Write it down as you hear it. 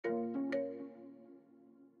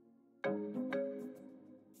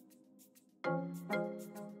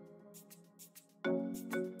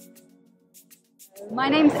My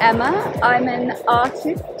name's Emma. I'm an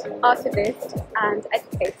artist, artivist and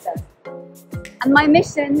educator. And my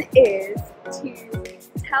mission is to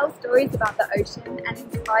tell stories about the ocean and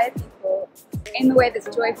inspire people in the way that's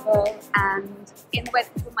joyful and in the way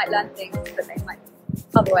that people might learn things that they might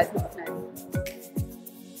otherwise not know.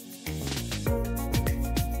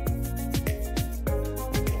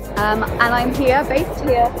 And I'm here, based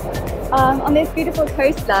here, on this beautiful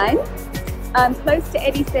coastline, close to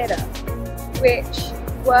Educator, which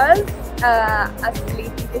was a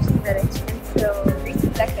sleepy fishing village until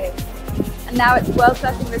recent decades. And now it's a World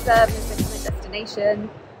Surfing Reserve and has become a destination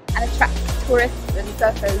and attracts tourists and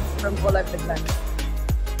surfers from all over the globe.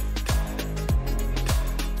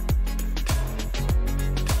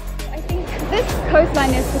 I think this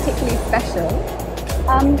coastline is particularly special,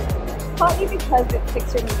 partly because it's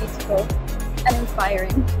extremely beautiful and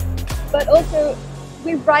inspiring, but also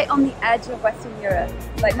we're right on the edge of Western Europe,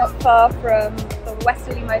 like not far from the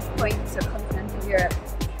westerlymost point of continental Europe.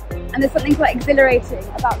 And there's something quite exhilarating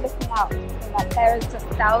about looking out, and that there is just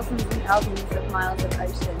thousands and thousands of miles of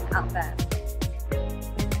ocean out there.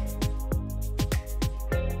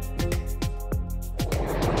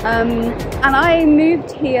 And I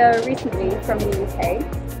moved here recently from the UK,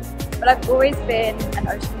 but I've always been an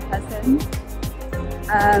ocean person.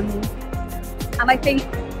 And I think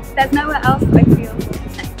there's nowhere else I feel more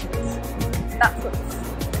connected. That's what's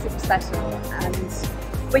super special. And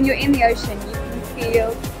when you're in the ocean, you can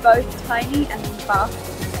feel both tiny and vast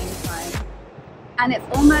at the same time. And it's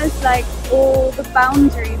almost like all the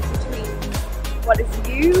boundaries between what is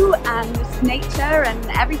you and nature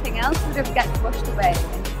and everything else sort of gets washed away,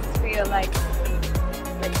 and you just feel like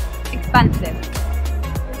expansive.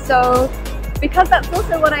 So, because that's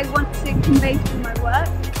also what I want to convey through my work,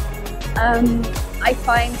 I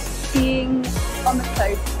find being on the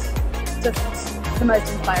coast just the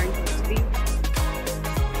most inspiring thing to be.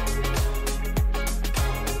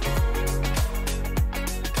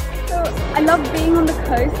 So I love being on the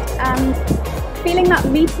coast and feeling that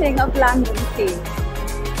meeting of land and sea.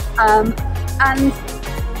 And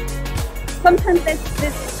sometimes there's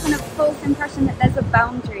this kind of false impression that there's a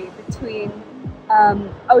boundary between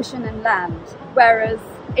ocean and land, whereas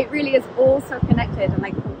it really is all so connected, and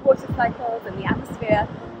like the water cycles and the atmosphere,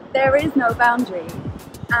 there is no boundary.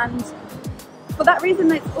 And for that reason,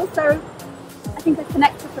 it's also, I think, a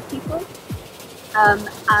connector for people, and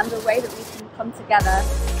a way that we can come together.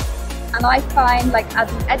 And I find, like, as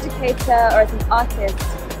an educator or as an artist,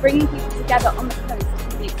 bringing people together on the coast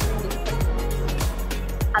can be extremely important.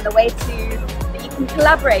 And the way that you can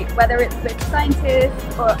collaborate, whether it's with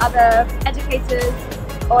scientists or other educators,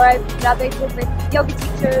 or I've collaborated with yoga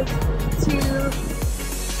teachers to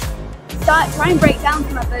try and break down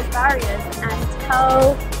some of those barriers and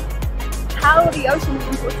tell how the ocean is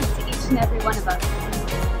important to each and every one of us.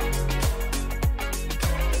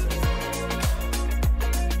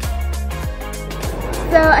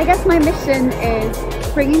 So I guess my mission is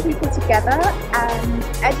bringing people together and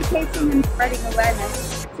educating and spreading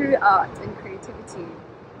awareness through art and creativity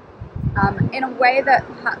in a way that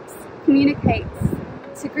perhaps communicates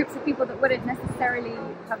to groups of people that wouldn't necessarily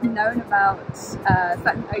have known about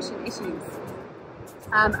certain ocean issues.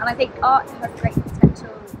 And I think art has great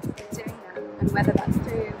potential in doing that, and whether that's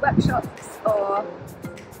through workshops or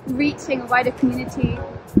reaching a wider community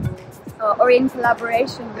or in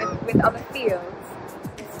collaboration with other fields,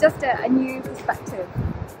 it's just a new perspective.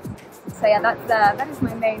 So yeah, that is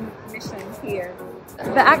my main mission here.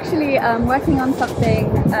 They're actually working on something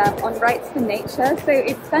on rights for nature, so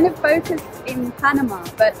it's kind of focused in Panama,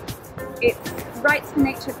 but it's rights for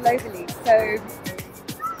nature globally. So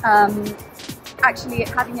actually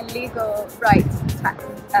having a legal right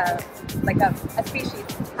to like a species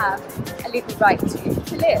to have a legal right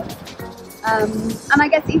to live. And I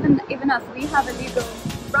guess even us, we have a legal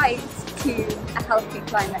right to a healthy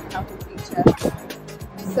climate, a healthy future.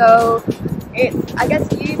 So it's, I guess,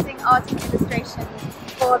 using art and illustration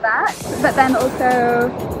for that, but then also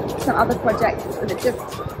some other projects that just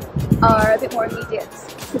are a bit more immediate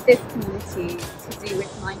to this community, to do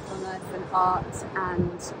with mindfulness and art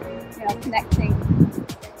and, you know, connecting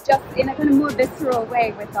just in a kind of more visceral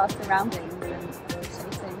way with our surroundings and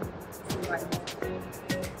shaping the environment.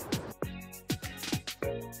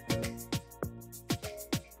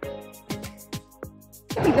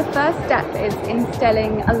 I think the first step is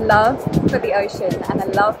instilling a love for the ocean and a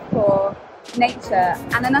love for nature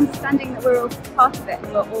and an understanding that we're all part of it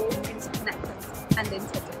and we're all interconnected and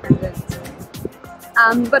interdependent.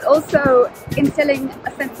 But also instilling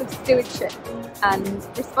a sense of stewardship and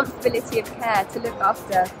responsibility of care to look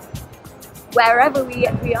after wherever we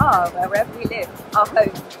are, wherever we live, our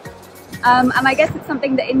home. And I guess it's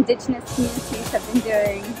something that Indigenous communities have been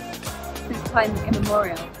doing since time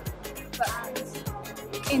immemorial. But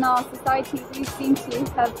in our society, we seem to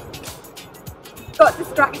have got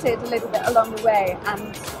distracted a little bit along the way,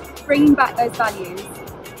 and bringing back those values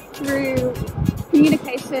through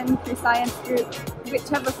communication, through science, through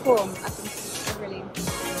whichever form I think